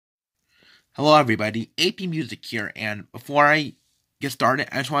Hello everybody, AP Music here, and before I get started,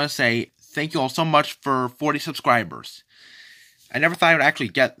 I just want to say thank you all so much for 40 subscribers. I never thought I would actually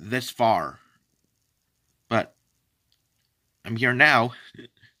get this far, but I'm here now,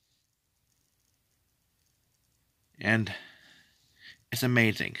 and it's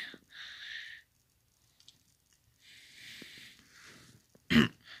amazing.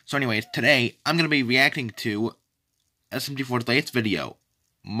 So anyways, today, I'm going to be reacting to SMG4's latest video,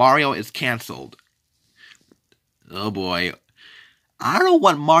 Mario is Cancelled. Oh boy. I don't know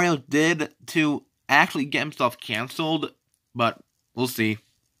what Mario did to actually get himself cancelled, but we'll see.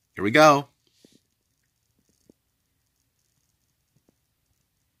 Here we go.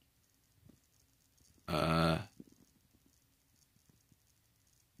 Hey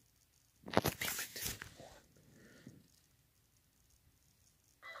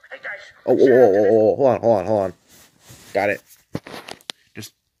guys. Hold on. Got it.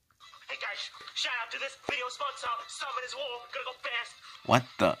 Just. Hey guys, shout out to this video sponsor, Summoners War. Gonna go fast. What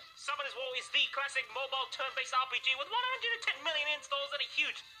the? Summoners War is the classic mobile turn-based RPG with 110 million installs and a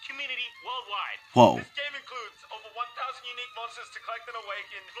huge community worldwide. Whoa. This game includes over 1,000 unique monsters to collect and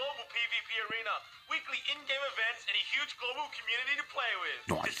awaken, global PvP arena, weekly in-game events, and a huge global community to play with.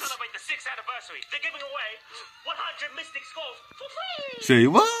 Nice. To celebrate the 6th anniversary, they're giving away 100 Mystic Skulls for free. Say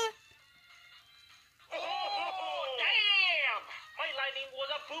what? Oh, damn! My lightning was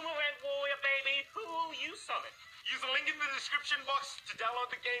a boomerang warrior, baby. Who you summon? Use the link in the description box to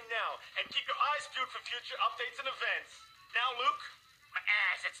download the game now, and keep your eyes peeled for future updates and events. Now, Luke, my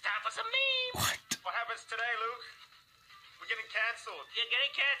ass, it's time for some memes. What happens today, Luke? We're getting cancelled. You're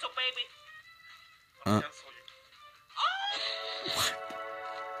getting cancelled, baby. I'll cancel you.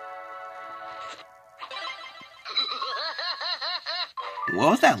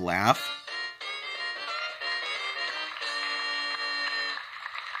 What was that laugh?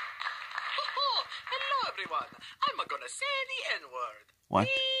 Hello, everyone. I'm gonna say the N-word. What?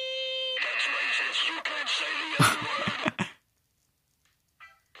 That's racist. You can't say the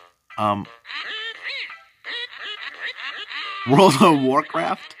N-word. World of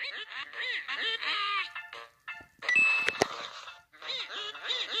Warcraft?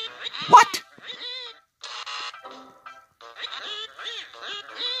 What?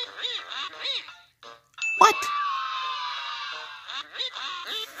 What?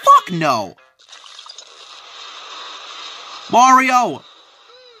 Fuck no! Mario!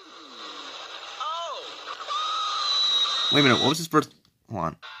 Wait a minute, what was his first... Hold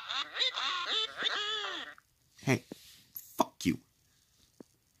on. Hey, fuck you.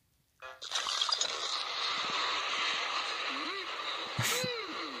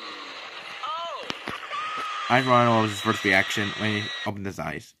 I just want to know what was his first reaction when he opened his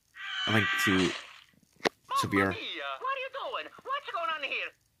eyes. I think too severe. What are you doing? What's going on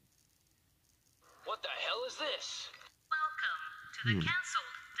here? What the hell is this? Welcome to the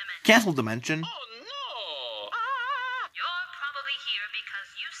Cancelled Dimension. Cancel Dimension. Oh, no! You're probably here because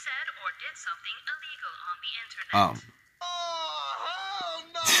you said or did something illegal on the internet. Oh, hell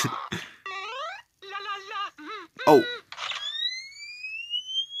no! La la la! Oh.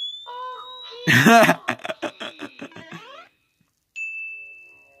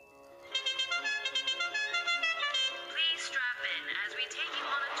 Please strap in as we take you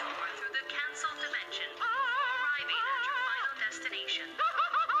on a tour through the Cancelled Dimension, arriving at your final destination.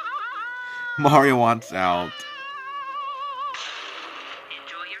 Mario wants out.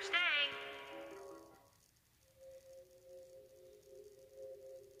 Enjoy your stay.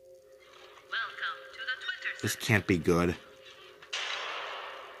 Welcome to the Twitter This search. can't be good.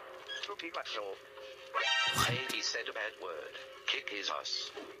 Hey, he said a bad word. Kick his ass.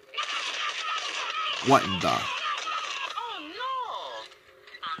 What in the... Oh, no!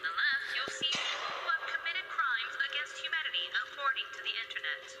 On the left, you'll see people who have committed crimes against humanity according to the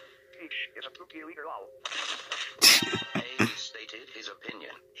internet. He stated his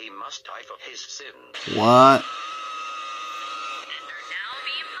opinion. He must die for his sins. What? And are now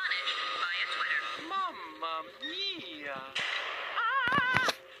being punished via Twitter. Mamma mia!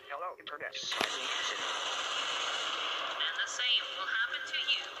 Hello, internet. And the same will happen to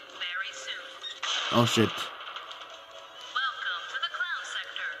you very soon. Oh shit. Welcome to the clown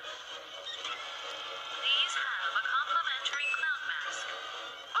sector. Please have a complimentary clown mask.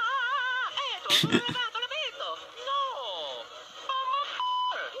 No!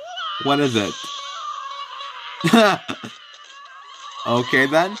 What is it? Okay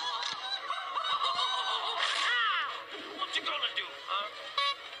then. What you gonna do, huh?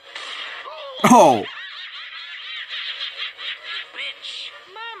 Oh. Bitch!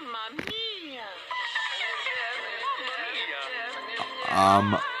 Mamma mia!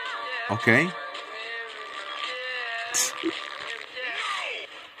 Um. Okay.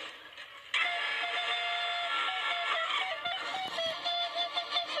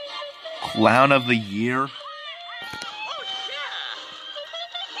 Clown of the Year?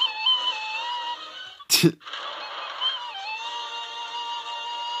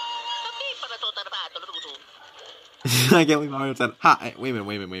 I can't believe Mario said, "Hi." Wait a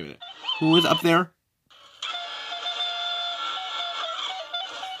minute. Who is up there?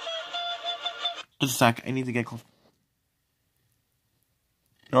 Just a sec. I need to get close.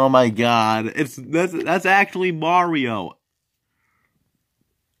 Oh my god! That's actually Mario,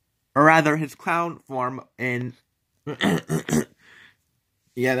 or rather, his clown form in.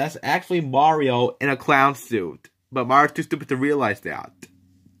 Yeah, that's actually Mario in a clown suit, but Mario's too stupid to realize that.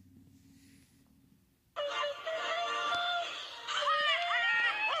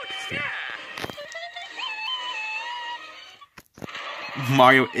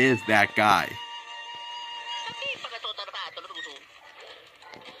 Mario is that guy.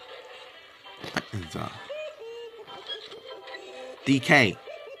 What is DK? Hey,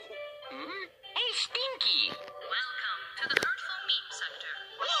 Stinky! Welcome to the hurtful meme sector.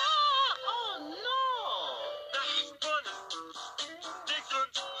 Oh no!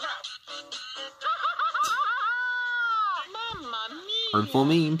 Mamma mia! Hurtful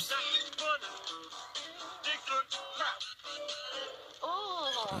memes.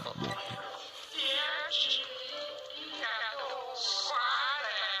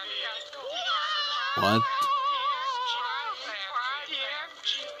 What?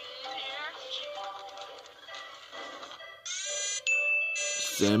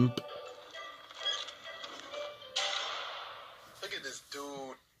 Simp. Look at this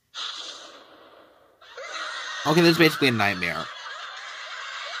dude. Okay, this is basically a nightmare.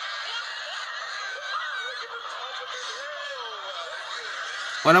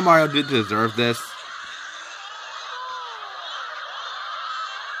 What did Mario do to deserve this?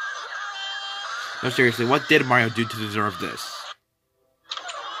 No, seriously, what did Mario do to deserve this?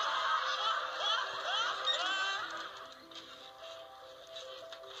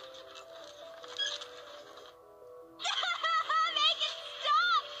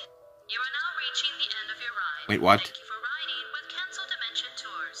 You are now reaching the end of your ride. Wait, what? Thank you for riding with Cancel Dimension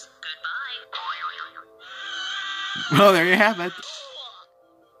Tours. Goodbye. Well, there you have it.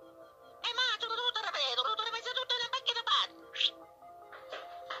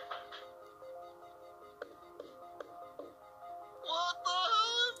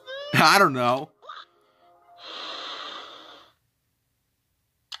 I don't know.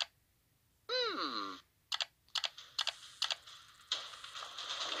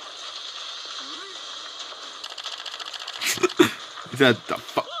 He said, the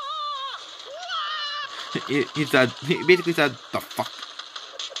fuck. He basically said, the fuck.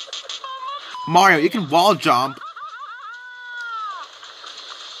 Mario, you can wall jump.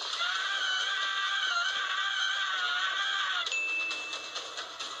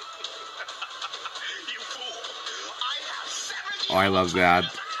 Oh, I love that.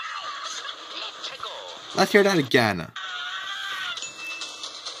 Let's hear that again. You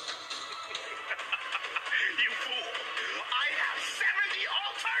fool! I have 70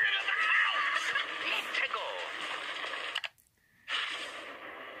 alternative accounts!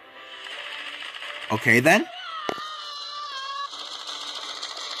 Okay, then.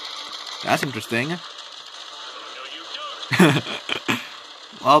 That's interesting. No, you don't.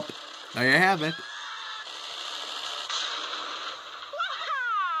 Well, there you have it.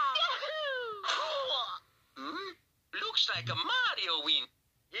 Looks like a Mario win.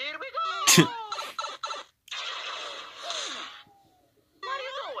 Here we go! What are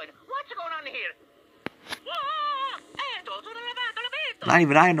you doing? What's going on here? Not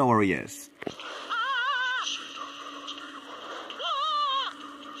even I know where he is.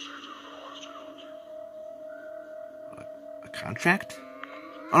 A contract?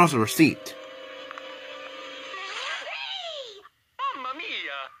 Oh, no, it's a receipt. Mamma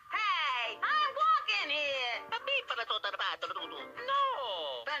mia! Hey, I'm walking here. No!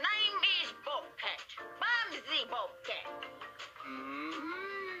 The name is Bobcat. Bumsy Bobcat.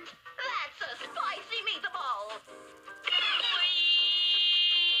 That's a spicy meatball.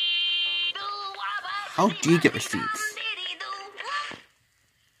 How do you get receipts?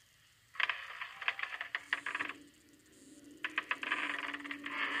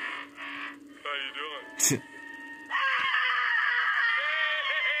 How you doing?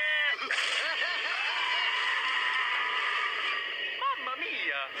 Mamma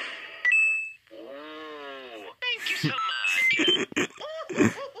mia! Oh, thank you so much.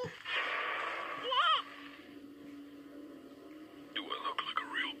 Do I look like a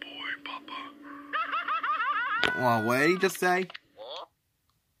real boy? Well, what did he just say?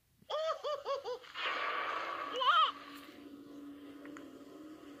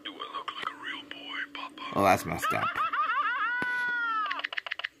 Do I look like a real boy, Papa? Oh, that's messed up.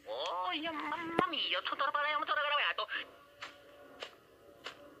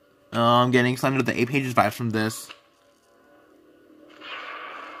 Oh, I'm getting Slender the 8 pages vibes from this.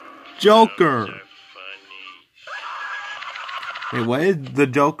 Joker! Wait, what did the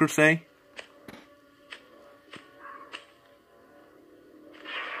Joker say?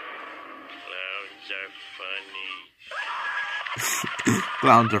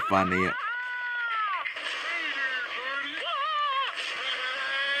 Clowns are funny.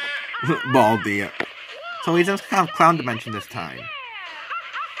 Baldy. So he doesn't have clown dimension this time.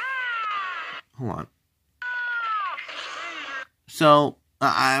 Hold on. So,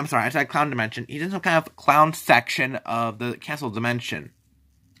 I'm sorry, I said clown dimension. He doesn't have kind of clown section of the castle dimension.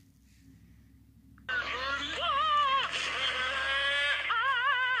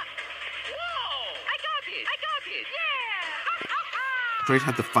 So you just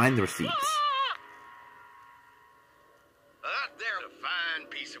have to find the receipts. They're a fine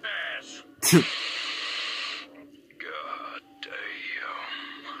piece of ass. God damn.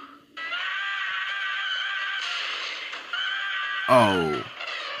 Oh. I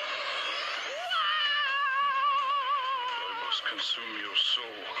must consume your soul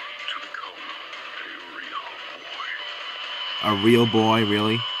to become a real boy. A real boy,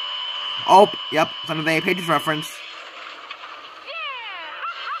 really? Oh, yep, it's under the 8 pages reference.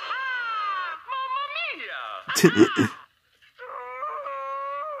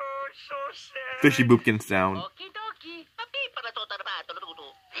 Fishy Boopkin sound.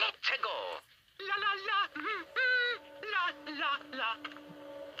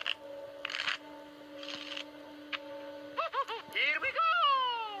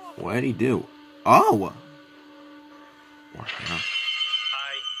 What did he do? Oh! What the hell? I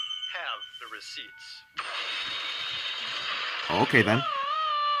have the receipts. Okay then.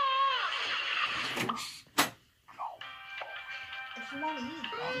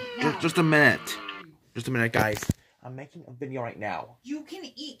 Just a minute. Just a minute, guys. I'm making a video right now. You can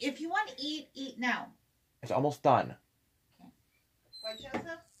eat. If you want to eat, eat now. It's almost done. What, Joseph?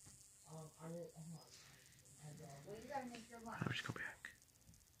 Let's go back.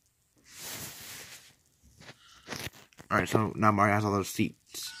 Alright, so now Mario has all those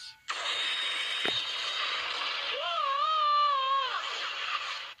seats.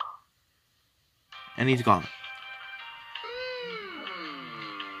 And he's gone.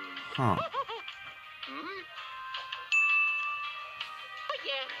 Huh.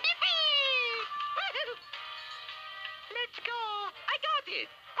 Let's go. I got it.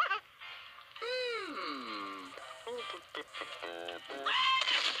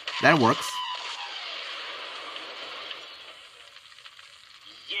 That works.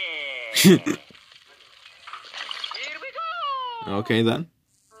 Yeah. Here we go. Okay then.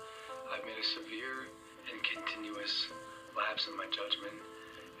 I've made a severe and continuous lapse in my judgment,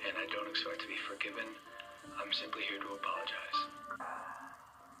 and I don't expect to be forgiven. I'm simply here to apologize.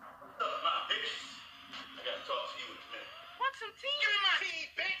 I gotta talk to you in a minute. Want some tea? Give me my tea,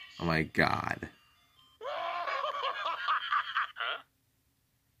 bitch! Oh my god.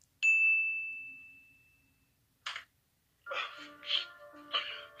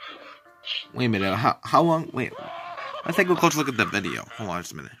 Wait a minute, how long? Wait. Let's take a closer look at the video. Hold on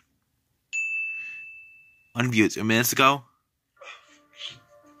just a minute. Unviewed 2 minutes ago.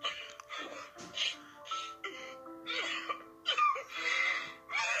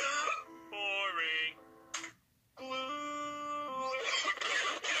 Boring.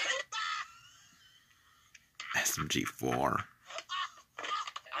 SMG4.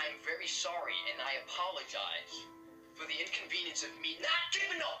 I'm very sorry, and I apologize for the inconvenience of me not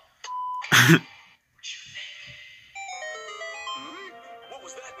giving up. What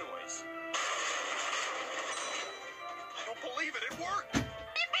was that noise? I don't believe it. It worked.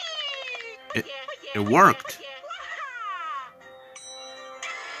 It worked.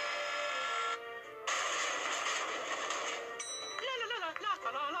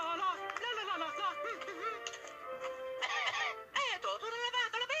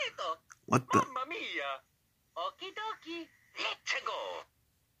 What the? Mamma mia. Okie dokie. Let's go.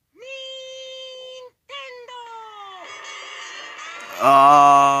 Nintendo.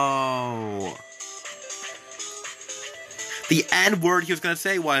 Oh. The N word he was gonna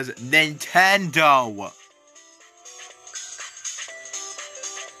say was Nintendo.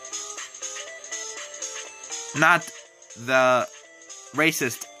 Not the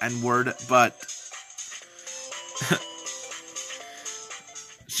racist N word, but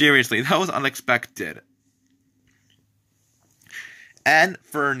seriously, that was unexpected. N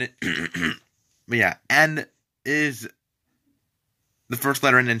for but yeah, N is the first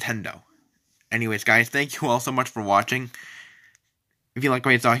letter in Nintendo. Anyways, guys, thank you all so much for watching. If you like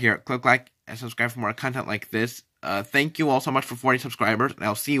what you saw here, click like and subscribe for more content like this. Thank you all so much for 40 subscribers, and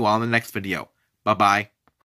I'll see you all in the next video. Bye-bye.